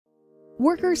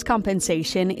Workers'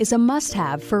 compensation is a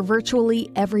must-have for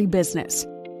virtually every business.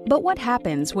 But what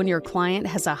happens when your client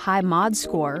has a high mod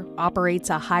score, operates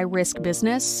a high-risk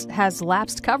business, has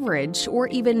lapsed coverage, or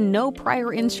even no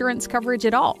prior insurance coverage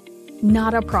at all?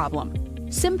 Not a problem.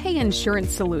 Simpay Insurance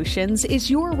Solutions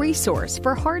is your resource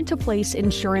for hard-to-place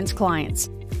insurance clients.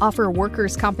 Offer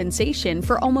workers' compensation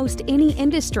for almost any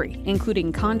industry,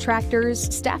 including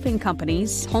contractors, staffing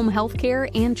companies, home healthcare,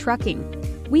 and trucking.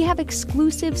 We have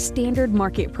exclusive standard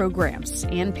market programs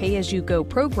and pay-as-you-go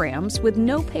programs with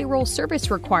no payroll service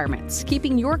requirements,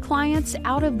 keeping your clients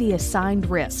out of the assigned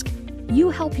risk. You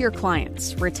help your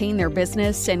clients retain their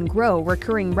business and grow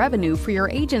recurring revenue for your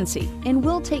agency, and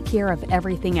we'll take care of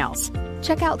everything else.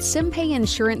 Check out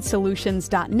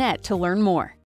SimpayInsuranceSolutions.net to learn more.